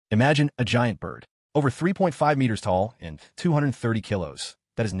Imagine a giant bird, over 3.5 meters tall and 230 kilos,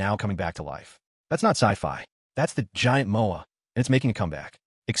 that is now coming back to life. That's not sci-fi. That's the giant MOA, and it's making a comeback.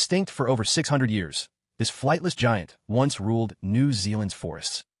 Extinct for over 600 years, this flightless giant once ruled New Zealand's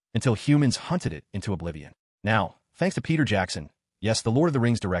forests until humans hunted it into oblivion. Now, thanks to Peter Jackson, yes, the Lord of the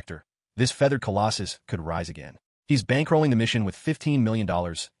Rings director, this feathered colossus could rise again. He's bankrolling the mission with $15 million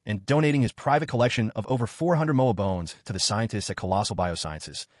and donating his private collection of over 400 MOA bones to the scientists at Colossal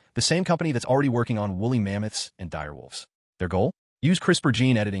Biosciences, the same company that's already working on woolly mammoths and direwolves. Their goal? Use CRISPR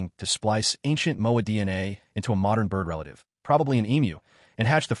gene editing to splice ancient MOA DNA into a modern bird relative, probably an emu, and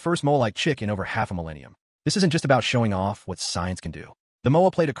hatch the first MOA-like chick in over half a millennium. This isn't just about showing off what science can do. The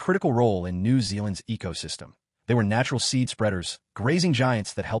MOA played a critical role in New Zealand's ecosystem. They were natural seed spreaders, grazing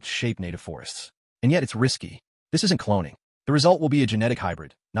giants that helped shape native forests. And yet it's risky. This isn't cloning. The result will be a genetic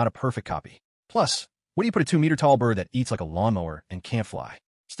hybrid, not a perfect copy. Plus, what do you put a 2-meter-tall bird that eats like a lawnmower and can't fly?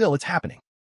 Still, it's happening.